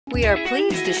We are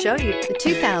pleased to show you the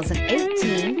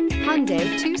 2018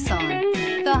 Hyundai Tucson.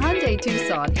 The Hyundai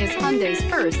Tucson is Hyundai's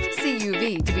first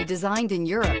CUV to be designed in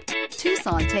Europe.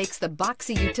 Tucson takes the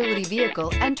boxy utility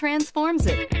vehicle and transforms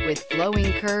it. With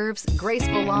flowing curves,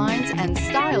 graceful lines, and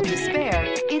style to spare,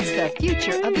 it's the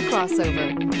future of the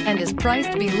crossover and is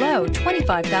priced below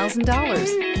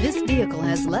 $25,000. This vehicle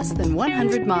has less than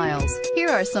 100 miles. Here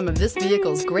are some of this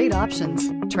vehicle's great options: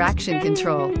 traction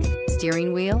control,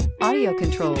 steering wheel audio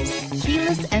controls,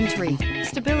 keyless entry,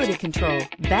 stability control,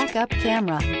 backup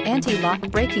camera, anti-lock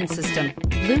braking system,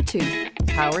 Bluetooth,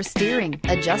 power steering,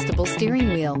 adjustable steering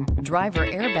wheel, driver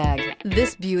airbag.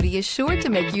 This beauty is sure to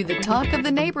make you the talk of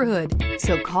the neighborhood.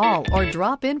 So call or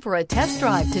drop in for a test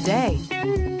drive today.